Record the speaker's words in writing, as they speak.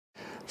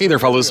Hey there,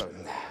 fellas.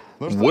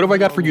 What have I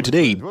got for you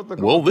today?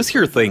 Well, this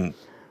here thing,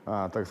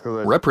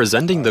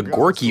 representing the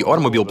Gorky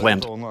automobile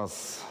plant.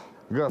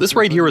 This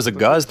right here is a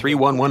GAZ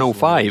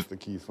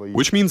 31105,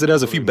 which means it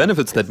has a few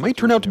benefits that might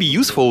turn out to be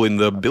useful in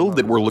the build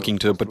that we're looking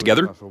to put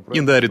together,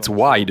 in that it's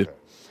wide.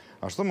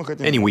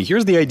 Anyway,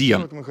 here's the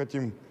idea.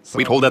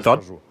 Wait, hold that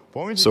thought.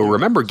 So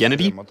remember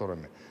Gennady?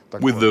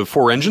 With the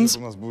 4 engines?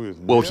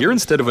 Well, here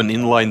instead of an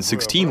inline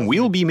 16,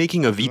 we'll be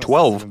making a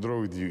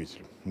V12.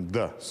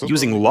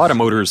 Using Lada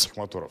motors.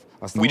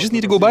 We just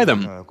need to go buy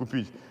them.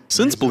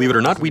 Since, believe it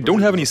or not, we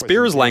don't have any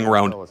spares lying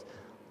around.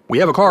 We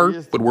have a car,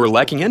 but we're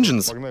lacking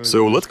engines.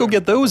 So let's go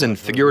get those and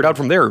figure it out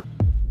from there.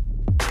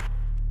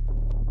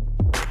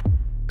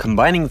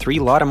 Combining 3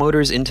 Lada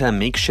motors into a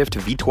makeshift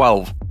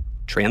V12.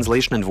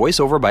 Translation and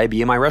voiceover by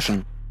BMI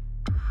Russian.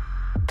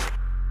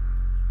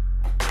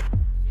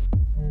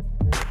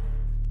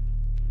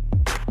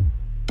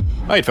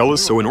 Alright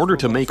fellas, so in order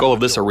to make all of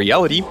this a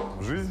reality,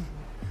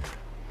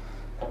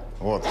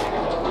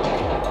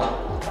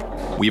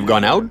 we've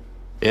gone out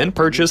and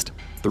purchased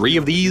 3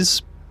 of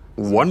these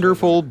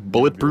wonderful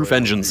bulletproof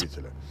engines.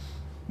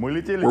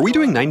 Were we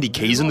doing 90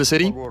 Ks in the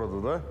city?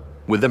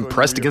 With them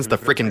pressed against the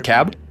frickin'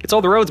 cab? It's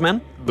all the roads,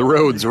 man. The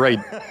roads, right.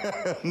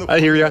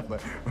 I hear ya.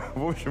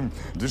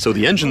 So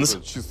the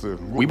engines,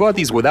 we bought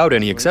these without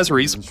any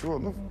accessories,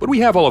 but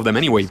we have all of them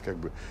anyway.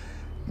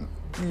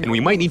 And we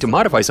might need to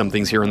modify some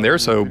things here and there,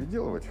 so...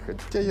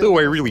 though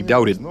I really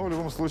doubt it.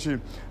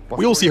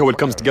 We'll see how it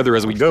comes together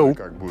as we go.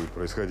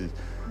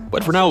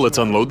 But for now, let's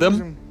unload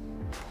them,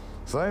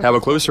 have a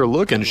closer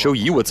look, and show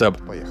you what's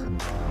up.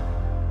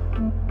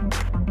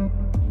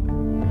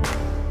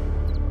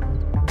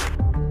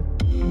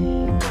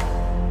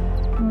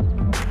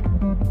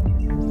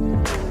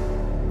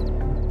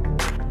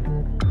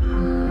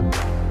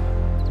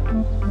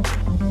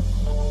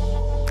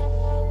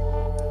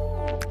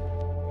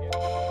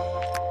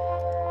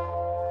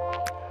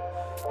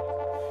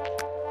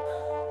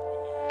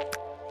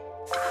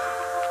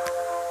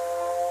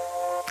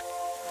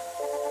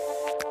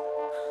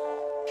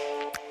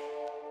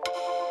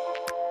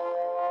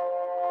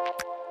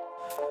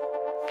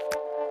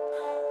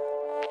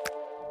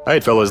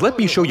 Alright fellas, let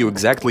me show you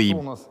exactly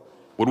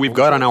what we've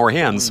got on our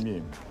hands.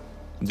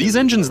 These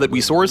engines that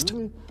we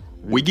sourced,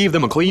 we gave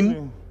them a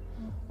clean,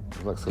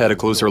 had a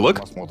closer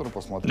look.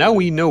 Now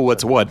we know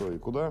what's what.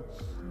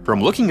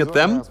 From looking at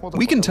them,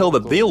 we can tell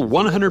that they'll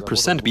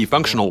 100% be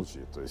functional.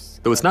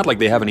 Though it's not like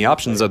they have any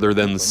options other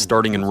than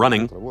starting and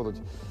running.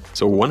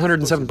 So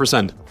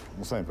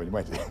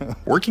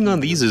 107%. Working on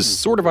these is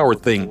sort of our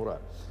thing.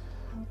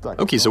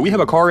 Okay, so we have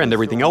a car and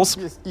everything else,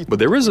 but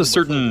there is a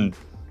certain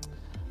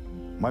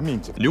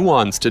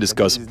nuance to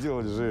discuss.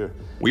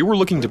 We were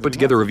looking to put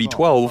together a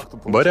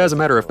V12, but as a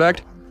matter of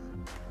fact,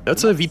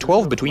 that's a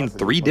V12 between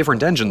 3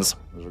 different engines.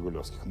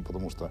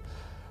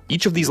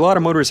 Each of these Lada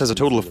motors has a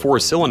total of 4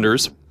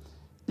 cylinders,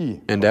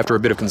 and after a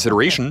bit of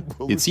consideration,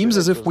 it seems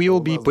as if we'll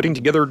be putting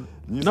together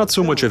not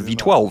so much a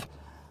V12.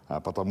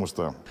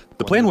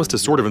 The plan was to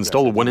sort of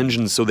install one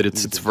engine so that it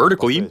sits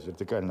vertically,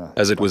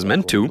 as it was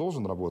meant to,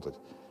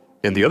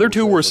 and the other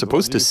 2 were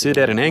supposed to sit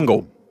at an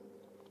angle.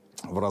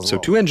 So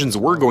 2 engines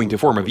were going to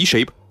form a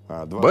V-shape,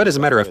 but as a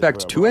matter of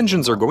fact, 2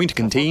 engines are going to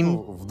contain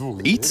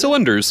 8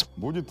 cylinders,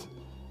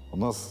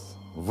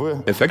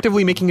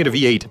 effectively making it a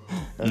V8,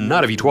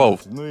 not a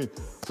V12.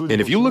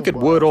 And if you look at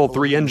what all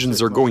 3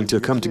 engines are going to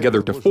come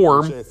together to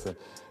form,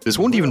 this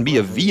won't even be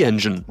a V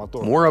engine,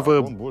 more of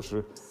a...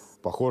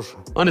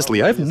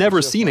 Honestly, I've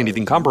never seen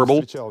anything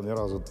comparable,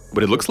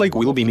 but it looks like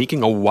we'll be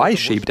making a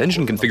Y-shaped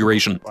engine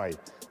configuration.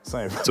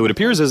 So it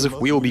appears as if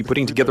we'll be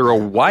putting together a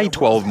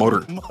Y12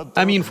 motor.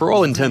 I mean, for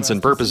all intents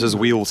and purposes,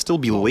 we'll still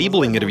be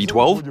labeling it a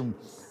V12,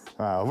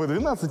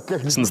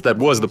 since that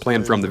was the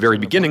plan from the very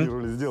beginning.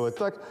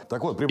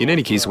 In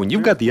any case, when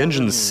you've got the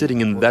engines sitting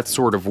in that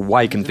sort of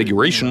Y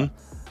configuration,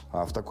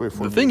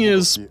 the thing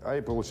is,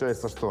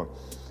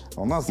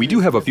 we do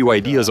have a few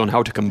ideas on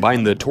how to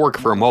combine the torque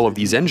from all of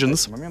these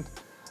engines.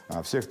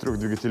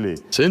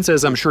 Since,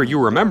 as I'm sure you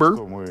remember,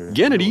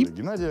 Gennady,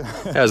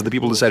 as the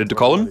people decided to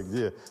call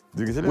him,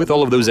 with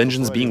all of those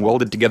engines being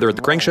welded together at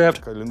the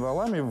crankshaft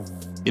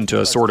into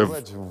a sort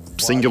of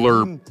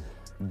singular,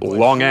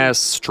 long-ass,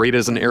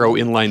 straight-as-an-arrow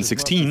inline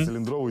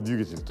 16.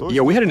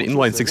 Yeah, we had an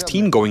inline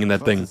 16 going in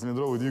that thing.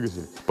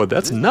 But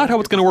that's not how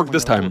it's gonna work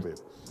this time.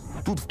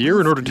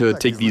 Here, in order to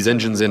take these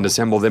engines and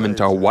assemble them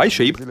into a Y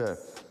shape,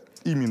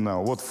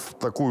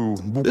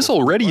 this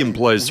already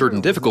implies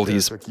certain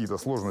difficulties,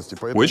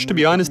 which, to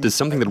be honest, is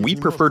something that we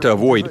prefer to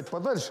avoid.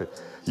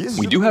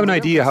 We do have an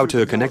idea how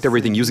to connect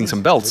everything using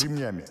some belts.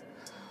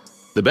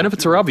 The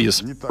benefits are obvious.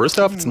 First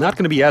off, it's not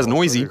going to be as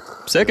noisy.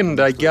 Second,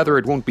 I gather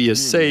it won't be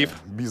as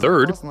safe.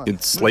 Third,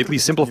 it slightly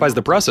simplifies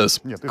the process.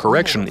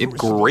 Correction, it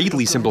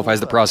greatly simplifies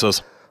the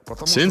process.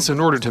 Since in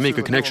order to make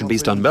a connection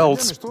based on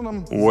belts,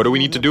 what do we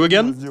need to do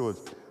again?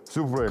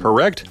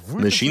 Correct,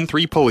 machine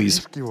 3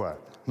 pulleys.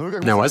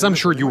 Now, as I'm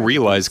sure you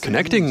realize,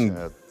 connecting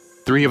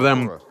 3 of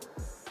them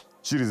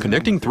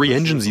Connecting 3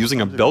 engines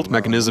using a belt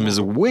mechanism is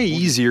way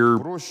easier.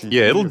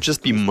 Yeah, it'll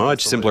just be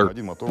much simpler.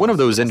 One of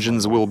those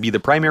engines will be the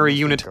primary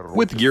unit,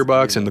 with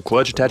gearbox and the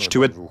clutch attached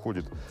to it.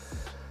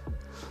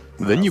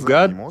 Then you've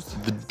got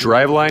the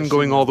driveline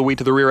going all the way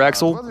to the rear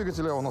axle,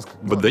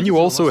 but then you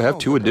also have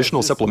 2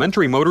 additional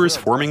supplementary motors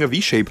forming a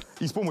V-shape.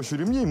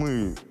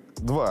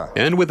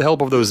 And with the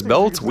help of those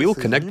belts, we'll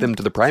connect them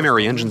to the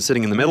primary engine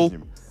sitting in the middle.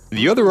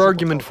 The other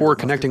argument for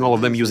connecting all of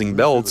them using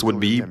belts would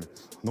be,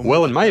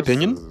 well, in my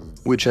opinion,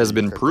 which has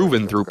been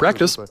proven through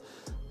practice,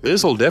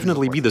 this'll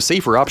definitely be the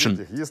safer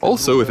option.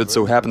 Also, if it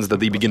so happens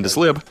that they begin to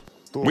slip,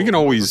 we can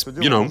always,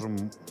 adjust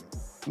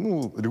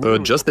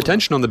the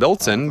tension on the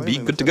belts and be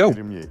good to go.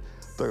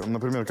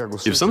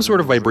 If some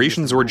sort of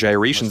vibrations or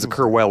gyrations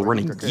occur while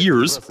running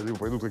gears,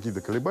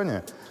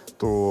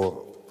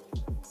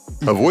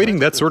 avoiding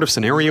that sort of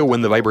scenario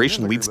when the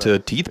vibration leads to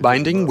teeth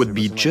binding would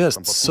be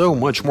just so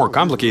much more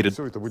complicated.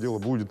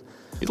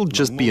 It'll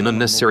just be an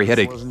unnecessary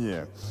headache.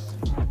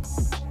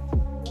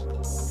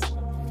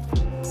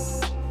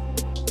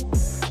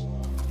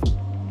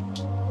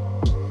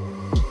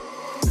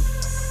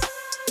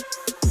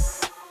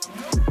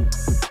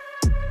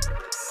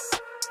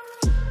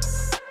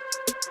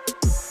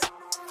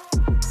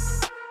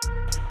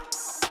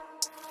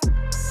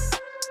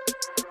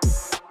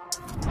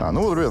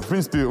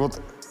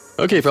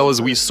 Okay, fellas,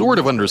 we sort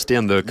of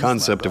understand the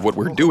concept of what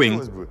we're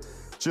doing,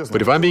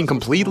 but if I'm being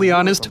completely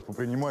honest,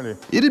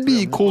 it'd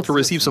be cool to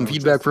receive some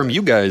feedback from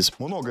you guys.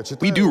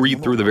 We do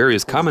read through the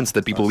various comments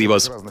that people leave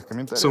us,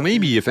 so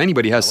maybe if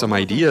anybody has some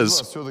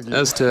ideas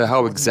as to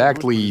how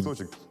exactly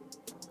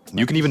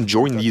you can even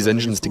join these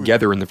engines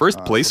together in the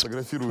first place,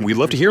 we'd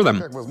love to hear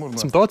them.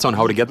 Some thoughts on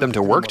how to get them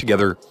to work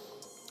together,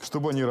 so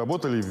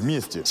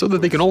that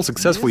they can all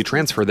successfully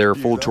transfer their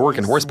full torque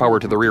and horsepower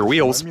to the rear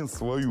wheels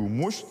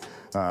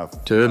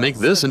to make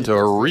this into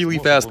a really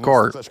fast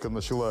car.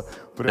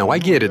 Now I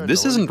get it,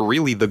 this isn't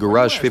really the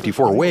Garage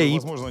 54 way,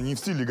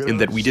 in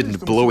that we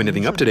didn't blow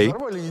anything up today,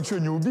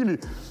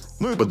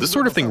 but this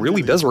sort of thing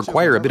really does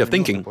require a bit of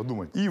thinking.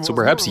 So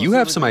perhaps you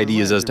have some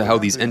ideas as to how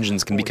these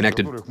engines can be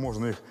connected.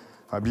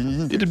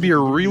 It'd be a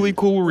really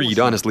cool read,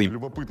 honestly.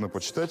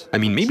 I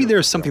mean, maybe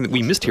there's something that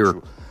we missed here.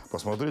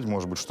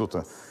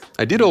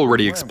 I did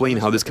already explain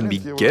how this can be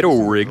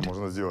ghetto-rigged.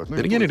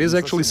 Then again, it is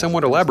actually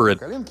somewhat elaborate.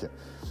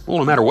 Well,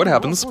 no matter what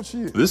happens,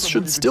 this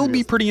should still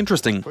be pretty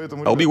interesting.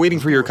 I'll be waiting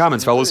for your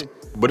comments, fellas.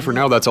 But for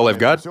now, that's all I've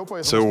got.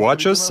 So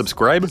watch us,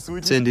 subscribe,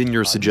 send in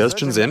your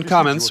suggestions and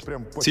comments.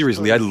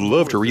 Seriously, I'd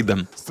love to read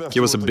them.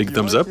 Give us a big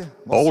thumbs up.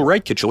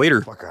 Alright, catch you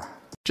later.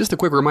 Just a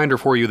quick reminder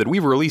for you that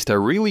we've released a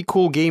really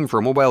cool game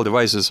for mobile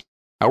devices.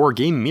 Our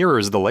game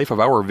mirrors the life of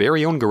our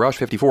very own Garage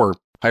 54.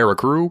 Hire a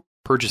crew,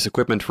 purchase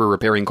equipment for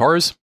repairing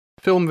cars,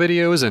 film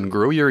videos, and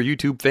grow your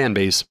YouTube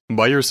fanbase.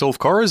 Buy yourself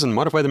cars and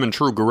modify them in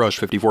true Garage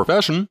 54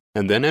 fashion,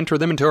 and then enter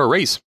them into a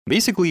race.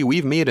 Basically,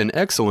 we've made an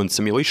excellent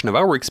simulation of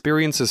our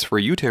experiences for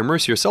you to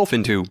immerse yourself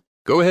into.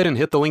 Go ahead and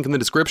hit the link in the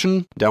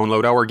description,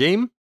 download our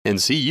game,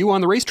 and see you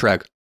on the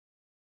racetrack.